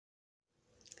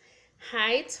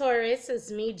Hi, Taurus.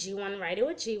 It's me, G1 Writer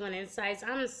with G1 Insights.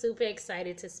 I'm super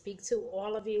excited to speak to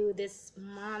all of you this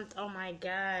month. Oh my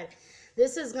God.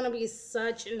 This is going to be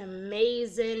such an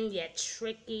amazing yet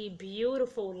tricky,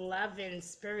 beautiful, loving,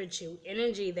 spiritual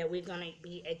energy that we're going to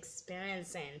be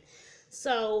experiencing.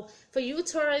 So, for you,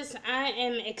 Taurus, I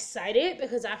am excited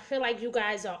because I feel like you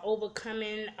guys are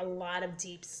overcoming a lot of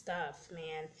deep stuff,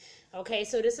 man. Okay,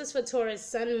 so this is for Taurus,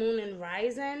 Sun, Moon, and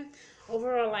Rising.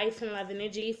 Overall life and love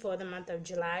energy for the month of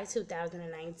July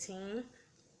 2019.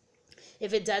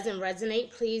 If it doesn't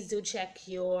resonate, please do check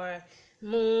your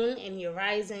moon and your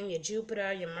rising, your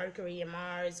Jupiter, your Mercury, your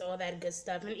Mars, all that good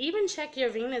stuff. And even check your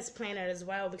Venus planet as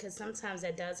well, because sometimes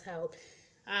that does help.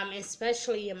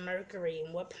 Especially your Mercury.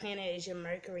 And what planet is your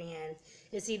Mercury in?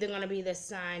 It's either going to be the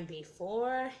sign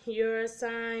before your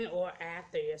sign or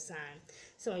after your sign.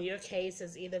 So in your case,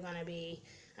 it's either going to be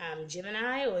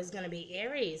Gemini, or it's going to be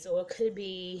Aries, or it could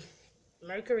be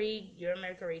Mercury. Your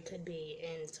Mercury could be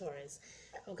in Taurus.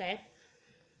 Okay.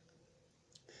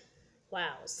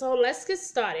 Wow. So let's get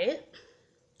started,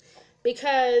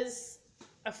 because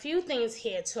a few things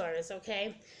here, Taurus,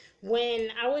 okay? When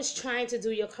I was trying to do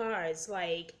your cards,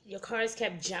 like your cards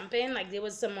kept jumping. Like there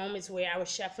was some moments where I was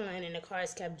shuffling and the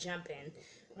cards kept jumping,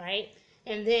 right?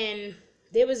 And then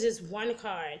there was this one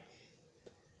card,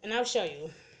 and I'll show you,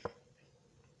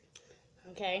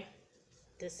 okay?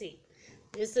 Deceit.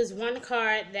 This is one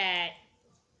card that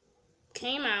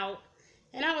came out,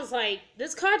 and I was like,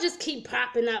 this card just keep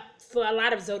popping up for a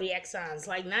lot of zodiac signs,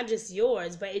 like not just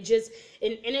yours, but it just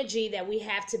an energy that we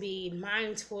have to be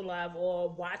mindful of or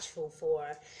watchful for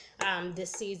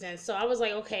this season. So I was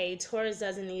like, okay, Taurus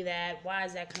doesn't need that. Why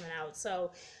is that coming out?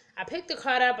 So I picked the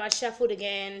card up, I shuffled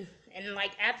again, and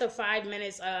like after 5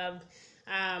 minutes of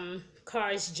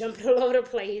cards jumping all over the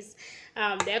place,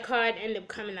 that card ended up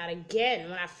coming out again.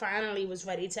 When I finally was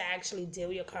ready to actually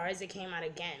deal your cards, it came out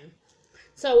again.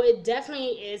 So it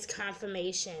definitely is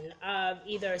confirmation of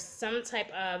either some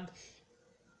type of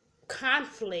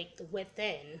conflict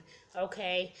within,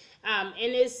 okay? And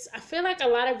it's, I feel like a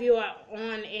lot of you are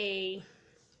on a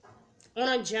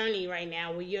journey right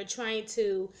now where you're trying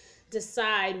to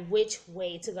decide which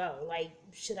way to go. Like,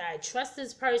 should I trust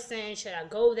this person? Should I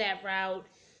go that route?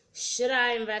 Should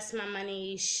I invest my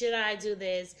money? Should I do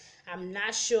this? I'm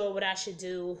not sure what I should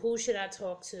do. Who should I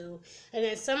talk to? And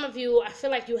then some of you, I feel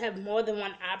like you have more than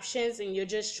one options, and you're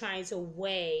just trying to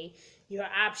weigh your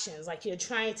options. Like you're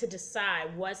trying to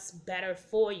decide what's better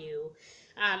for you,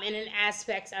 in an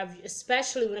aspect of,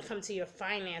 especially when it comes to your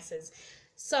finances.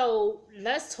 So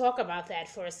let's talk about that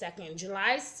for a second.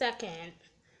 July 2nd,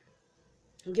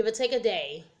 give or take a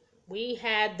day, we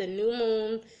had the new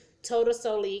moon total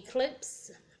solar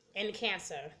eclipse in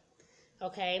Cancer.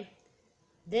 Okay.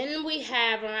 Then we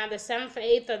have around the 7th or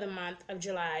 8th of the month of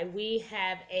July, we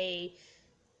have a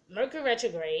Mercury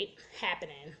retrograde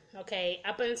happening, okay,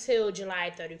 up until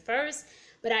July 31st.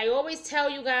 But I always tell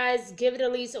you guys, give it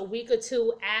at least a week or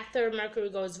two after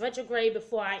Mercury goes retrograde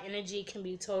before our energy can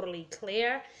be totally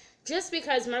clear. Just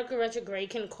because Mercury retrograde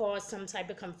can cause some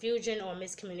type of confusion or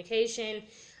miscommunication.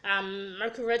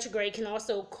 Mercury retrograde can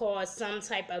also cause some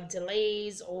type of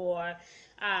delays or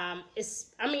it's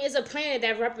a planet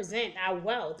that represents our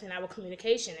wealth and our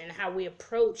communication and how we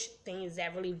approach things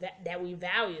that we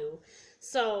value.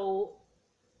 So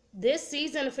this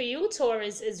season for you,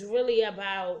 Taurus, is really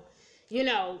about,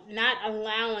 not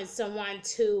allowing someone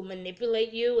to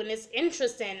manipulate you. And it's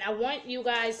interesting. I want you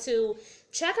guys to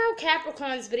check out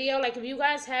Capricorn's video. Like if you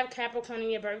guys have Capricorn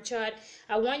in your birth chart,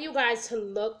 I want you guys to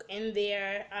look in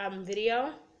their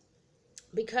video,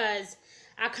 because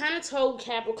I kind of told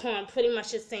Capricorn pretty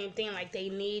much the same thing. Like they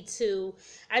need to,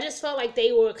 I just felt like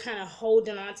they were kind of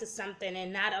holding on to something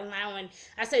and not allowing,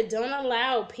 I said, don't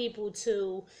allow people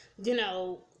to,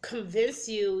 convince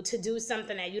you to do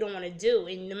something that you don't want to do.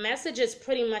 And the message is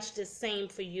pretty much the same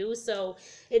for you. So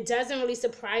it doesn't really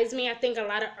surprise me. I think a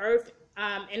lot of earth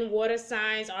and water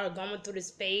signs are going through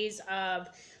this phase of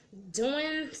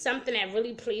doing something that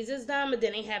really pleases them, but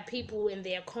then they have people in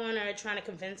their corner trying to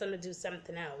convince them to do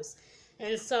something else.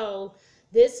 And so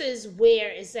this is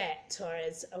where it's at,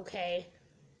 Taurus, okay?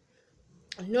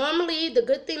 Normally, the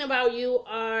good thing about you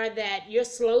are that you're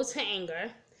slow to anger.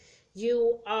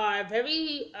 You are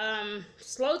very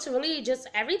slow to really just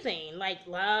everything, like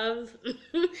love,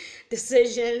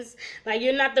 decisions. Like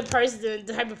you're not the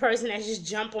type of person that just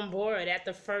jump on board at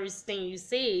the first thing you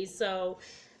see. So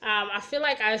I feel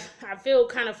like I feel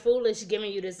kind of foolish giving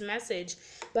you this message,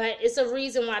 but it's a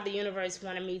reason why the universe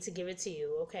wanted me to give it to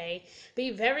you, okay?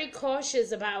 Be very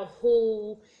cautious about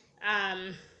who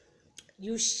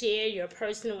you share your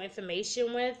personal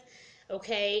information with,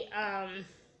 okay?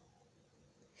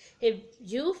 if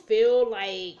you feel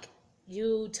like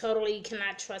you totally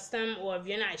cannot trust them, or if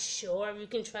you're not sure if you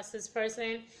can trust this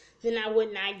person, then I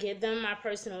would not give them my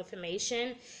personal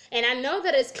information. And I know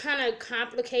that it's kind of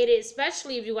complicated,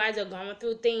 especially if you guys are going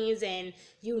through things and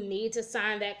you need to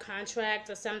sign that contract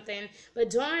or something. But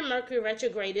during Mercury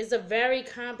retrograde is a very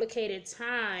complicated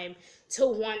time to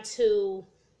want to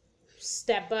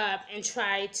step up and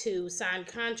try to sign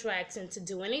contracts and to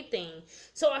do anything.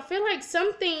 So I feel like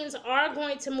some things are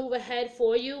going to move ahead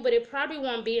for you, but it probably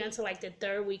won't be until like the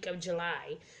third week of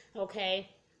July, okay?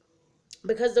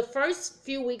 Because the first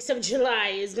few weeks of July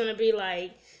is going to be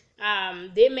like,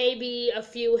 there may be a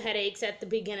few headaches at the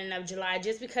beginning of July,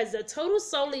 just because the total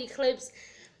solar eclipse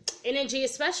energy,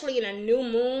 especially in a new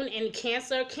moon in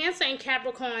Cancer and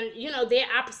Capricorn, you know, they're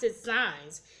opposite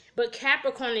signs. But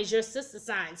Capricorn is your sister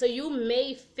sign. So you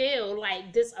may feel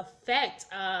like this effect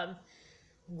of,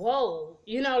 whoa,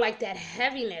 you know, like that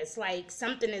heaviness, like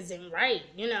something isn't right,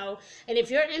 you know. And if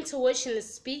your intuition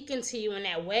is speaking to you in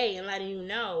that way and letting you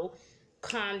know,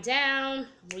 calm down,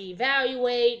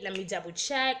 reevaluate, let me double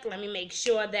check, let me make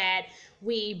sure that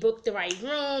we booked the right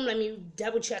room, let me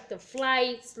double check the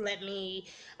flights, let me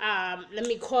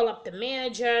call up the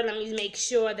manager, let me make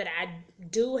sure that I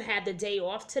do have the day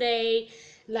off today.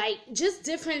 Like, just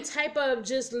different type of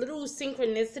just little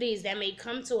synchronicities that may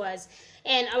come to us.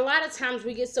 And a lot of times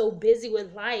we get so busy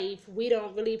with life, we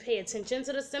don't really pay attention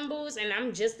to the symbols. And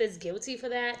I'm just as guilty for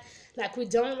that. Like, we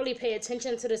don't really pay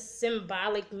attention to the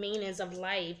symbolic meanings of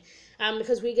life,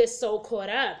 because we get so caught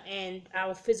up in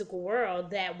our physical world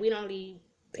that we don't really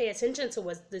pay attention to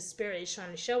what the spirit is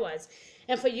trying to show us.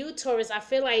 And for you, Taurus, I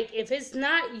feel like if it's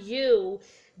not you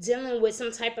dealing with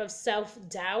some type of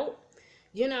self-doubt,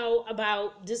 you know,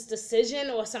 about this decision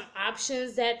or some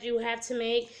options that you have to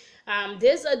make,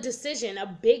 there's a decision, a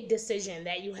big decision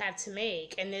that you have to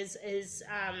make. And this is,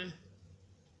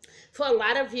 for a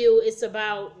lot of you, it's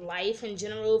about life in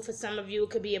general. For some of you, it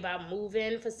could be about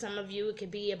moving. For some of you, it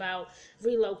could be about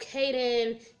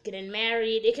relocating, getting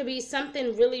married. It could be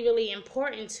something really, really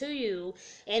important to you.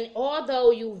 And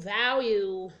although you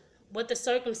value what the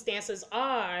circumstances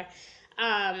are,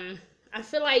 I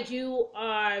feel like you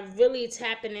are really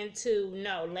tapping into,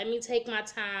 no, let me take my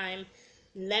time.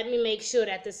 Let me make sure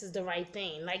that this is the right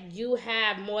thing. Like, you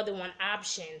have more than one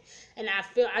option. And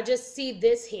I just see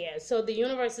this here. So the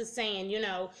universe is saying, you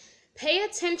know, pay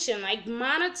attention, like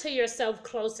monitor yourself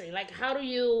closely. Like, how do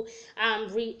you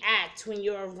react when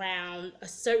you're around a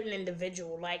certain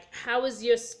individual? Like, how is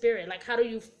your spirit? Like, how do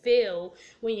you feel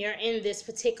when you're in this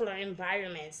particular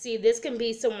environment? See, this can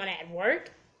be someone at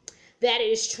work that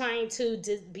is trying to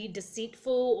be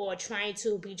deceitful or trying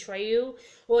to betray you.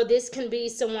 Or this can be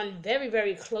someone very,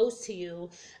 very close to you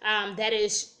that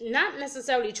is not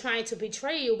necessarily trying to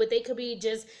betray you, but they could be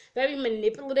just very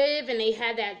manipulative, and they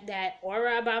have that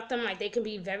aura about them. Like, they can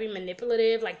be very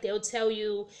manipulative. Like, they'll tell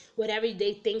you whatever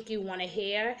they think you want to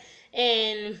hear.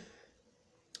 And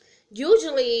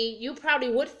usually you probably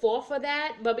would fall for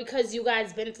that, but because you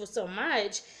guys been through so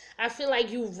much, I feel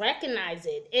like you recognize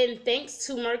it. And thanks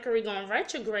to Mercury going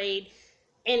retrograde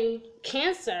in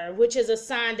Cancer, which is a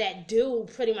sign that do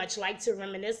pretty much like to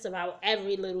reminisce about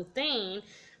every little thing,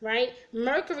 right?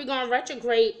 Mercury going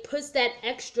retrograde puts that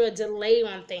extra delay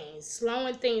on things,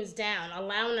 slowing things down,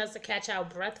 allowing us to catch our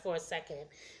breath for a second,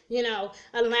 you know,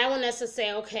 allowing us to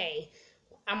say, okay,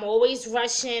 I'm always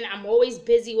rushing, I'm always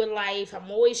busy with life, I'm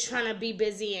always trying to be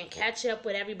busy and catch up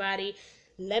with everybody.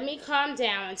 Let me calm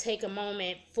down and take a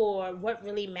moment for what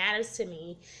really matters to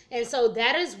me. And so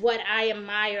that is what I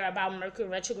admire about Mercury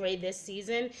retrograde this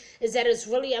season, is that it's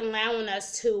really allowing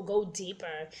us to go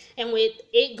deeper. And with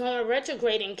it going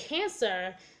retrograde in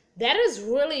Cancer, that is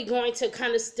really going to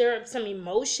kind of stir up some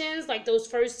emotions, like those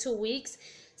first 2 weeks.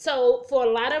 So for a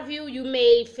lot of you, you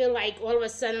may feel like all of a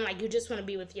sudden, like, you just want to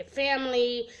be with your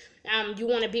family. You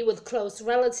want to be with close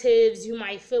relatives. You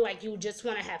might feel like you just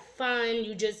want to have fun.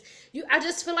 I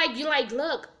just feel like you're like,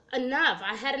 look, enough.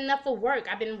 I had enough of work.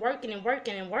 I've been working and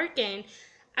working and working.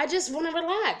 I just want to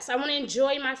relax. I want to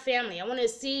enjoy my family. I want to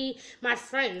see my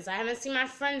friends. I haven't seen my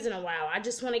friends in a while. I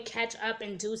just want to catch up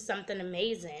and do something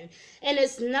amazing. And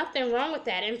there's nothing wrong with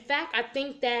that. In fact, I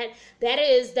think that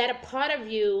a part of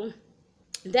you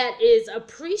that is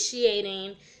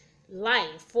appreciating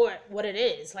life for what it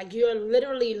is. Like, you're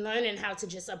literally learning how to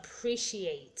just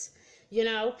appreciate, you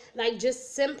know, like,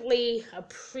 just simply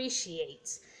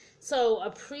appreciate. So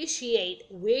appreciate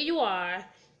where you are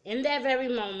in that very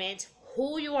moment,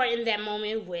 who you are in that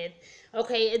moment with.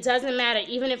 Okay, it doesn't matter.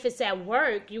 Even if it's at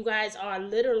work, you guys are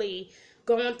literally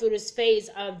going through this phase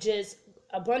of just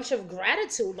a bunch of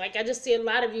gratitude. Like, I just see a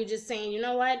lot of you just saying, you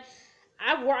know what?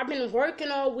 I've been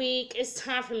working all week. It's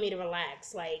time for me to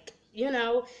relax. Like,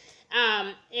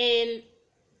 and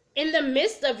in the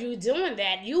midst of you doing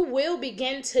that, you will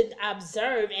begin to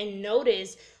observe and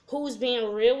notice who's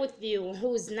being real with you and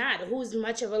who's not, who's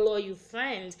much of a loyal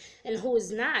friend and who's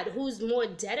not, who's more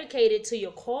dedicated to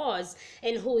your cause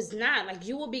and who's not. Like,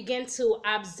 you will begin to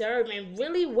observe and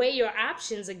really weigh your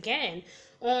options again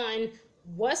on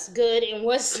what's good and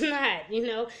what's not.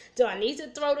 Do I need to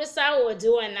throw this out or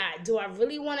do I not? Do I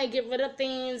really want to get rid of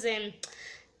things? And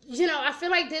I feel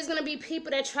like there's gonna be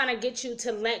people that trying to get you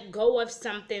to let go of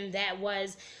something that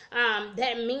was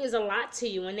that means a lot to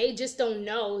you, and they just don't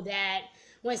know that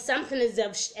when something is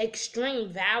of extreme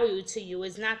value to you,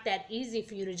 it's not that easy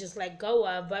for you to just let go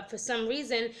of. But for some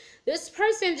reason, this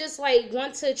person just like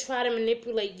wants to try to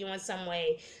manipulate you in some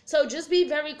way. So just be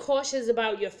very cautious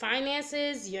about your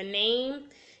finances, your name,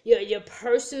 your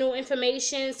personal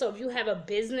information. So if you have a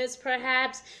business,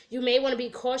 perhaps you may want to be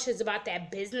cautious about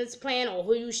that business plan or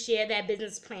who you share that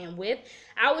business plan with.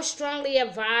 I would strongly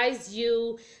advise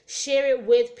you share it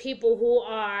with people who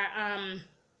are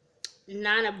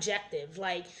non-objective,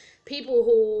 like people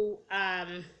who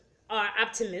are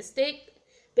optimistic,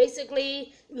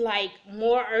 basically, like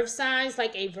more earth signs,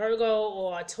 like a Virgo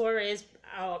or a Taurus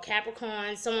or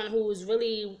Capricorn, someone who's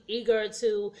really eager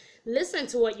to listen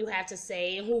to what you have to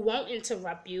say and who won't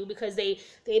interrupt you because they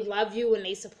love you and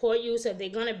they support you, so they're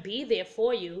gonna be there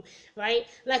for you, right?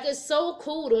 Like, it's so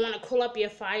cool to want to call up your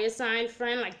fire sign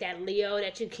friend, like that Leo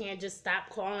that you can't just stop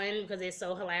calling because they're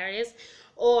so hilarious,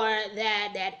 or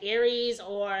that Aries,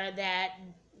 or that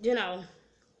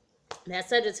that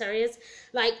Sagittarius.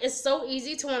 Like, it's so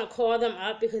easy to want to call them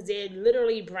up because they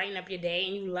literally brighten up your day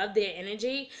and you love their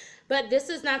energy. But this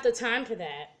is not the time for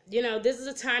that. This is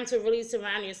a time to really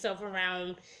surround yourself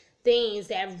around things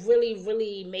that really,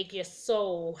 really make your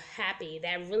soul happy,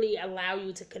 that really allow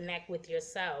you to connect with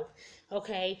yourself,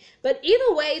 okay? But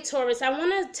either way, Taurus, I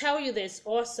want to tell you this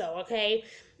also, okay?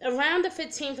 Around the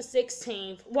 15th or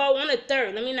 16th, well, on the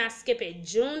 3rd, let me not skip it,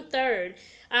 June 3rd,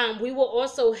 we will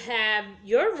also have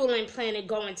your ruling planet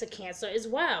go into Cancer as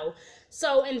well.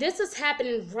 So, and this is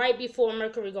happening right before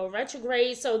Mercury go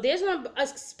retrograde. So there's going to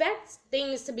expect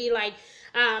things to be like,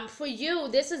 for you,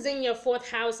 this is in your 4th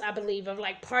house, I believe, of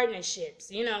like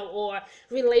partnerships, or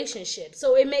relationships.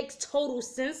 So it makes total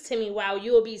sense to me while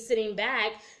you will be sitting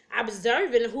back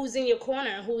observing who's in your corner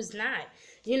and who's not.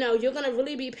 You're going to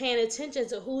really be paying attention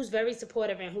to who's very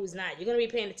supportive and who's not. You're going to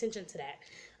be paying attention to that,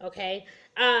 okay?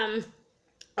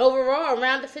 Overall,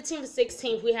 around the 15th or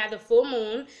 16th, we have the full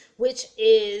moon, which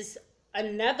is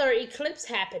another eclipse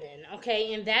happening,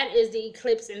 okay? And that is the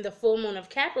eclipse in the full moon of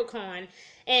Capricorn.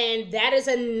 And that is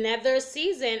another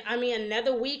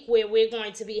another week where we're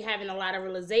going to be having a lot of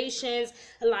realizations,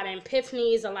 a lot of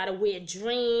epiphanies, a lot of weird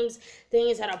dreams,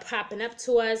 things that are popping up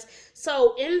to us.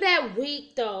 So in that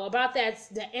week, though, about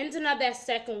the ending of that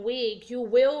second week, you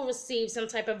will receive some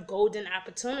type of golden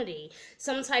opportunity,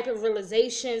 some type of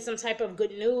realization, some type of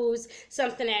good news,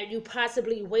 something that you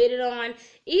possibly waited on.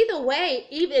 Either way,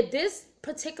 even this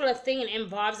particular thing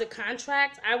involves a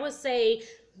contract, I would say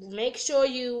make sure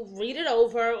you read it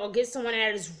over or get someone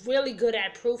that is really good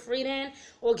at proofreading,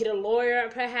 or get a lawyer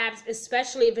perhaps,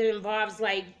 especially if it involves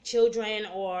like children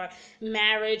or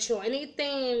marriage or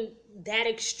anything that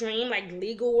extreme, like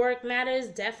legal work matters.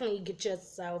 Definitely get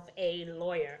yourself a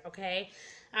lawyer, okay?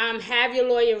 Have your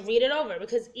lawyer read it over,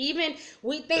 because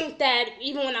we think that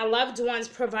even when our loved ones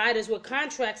provide us with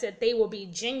contracts that they will be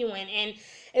genuine, and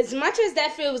as much as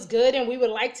that feels good and we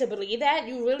would like to believe that,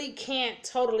 you really can't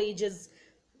totally just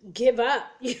give up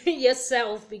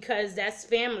yourself because that's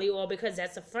family or because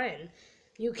that's a friend.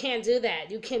 You can't do that.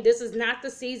 This is not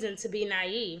the season to be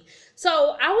naive.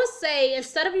 So I would say,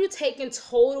 instead of you taking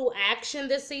total action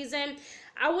this season,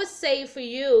 I would say for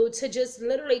you to just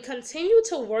literally continue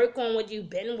to work on what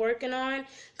you've been working on,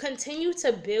 continue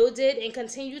to build it, and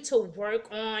continue to work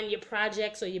on your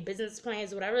projects or your business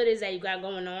plans, whatever it is that you got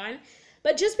going on.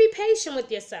 But just be patient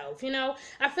with yourself.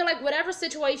 I feel like whatever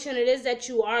situation it is that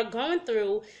you are going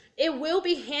through, it will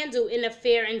be handled in a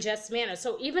fair and just manner.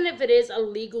 So even if it is a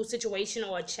legal situation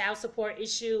or a child support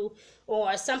issue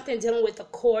or something dealing with the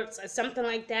courts or something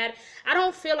like that, I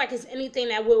don't feel like it's anything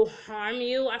that will harm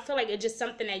you. I feel like it's just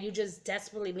something that you just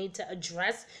desperately need to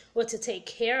address or to take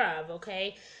care of,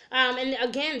 okay? And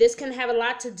again, this can have a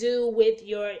lot to do with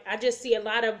I just see a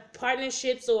lot of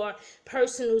partnerships or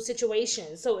personal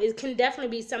situations. So it can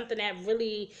definitely be something that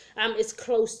really is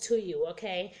close to you,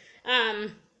 okay?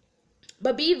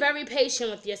 But be very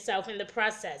patient with yourself in the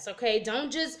process, okay?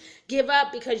 Don't just give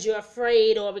up because you're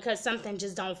afraid or because something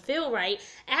just don't feel right.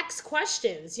 Ask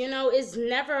questions. It's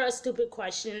never a stupid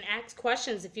question. Ask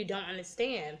questions if you don't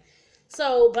understand.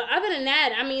 So, but other than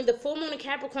that, I mean, the full moon in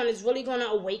Capricorn is really going to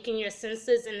awaken your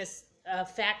senses in this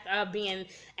fact of being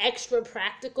extra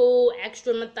practical,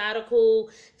 extra methodical,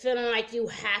 feeling like you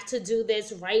have to do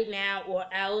this right now or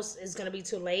else it's going to be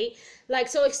too late. Like,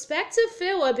 so expect to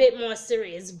feel a bit more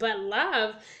serious, but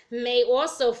love may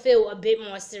also feel a bit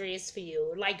more serious for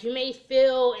you. Like, you may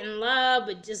feel in love,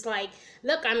 but just like,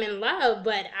 look, I'm in love,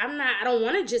 but I don't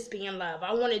want to just be in love.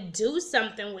 I want to do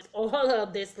something with all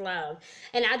of this love.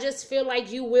 And I just feel like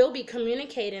you will be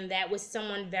communicating that with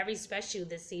someone very special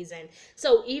this season.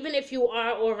 So even if you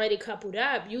are already coupled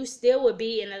up, you still would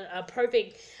be in a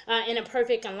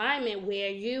perfect alignment where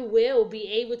you will be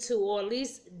able to, or at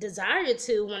least desire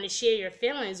to, want to share your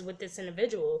feelings with this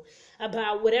individual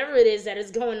about whatever it is that is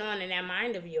going on in that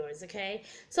mind of yours, okay?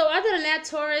 So other than that,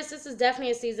 Taurus, this is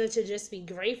definitely a season to just be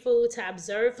grateful, to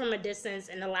observe from a distance,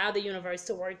 and allow the universe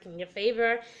to work in your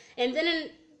favor. And then in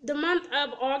the month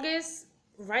of August,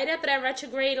 right after that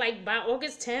retrograde, like by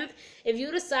August 10th, if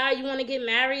you decide you want to get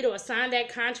married or sign that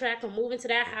contract or move into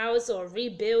that house or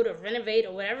rebuild or renovate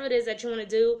or whatever it is that you want to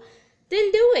do,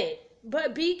 then do it.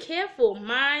 But be careful.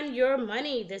 Mind your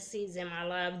money this season, my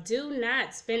love. Do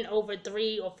not spend over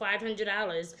 $300 or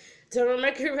 $500 during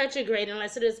Mercury retrograde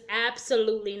unless it is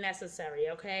absolutely necessary,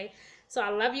 okay? So I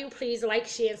love you. Please like,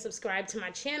 share, and subscribe to my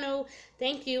channel.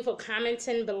 Thank you for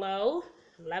commenting below.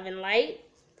 Love and light.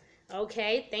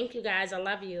 Okay, thank you guys. I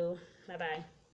love you. Bye-bye.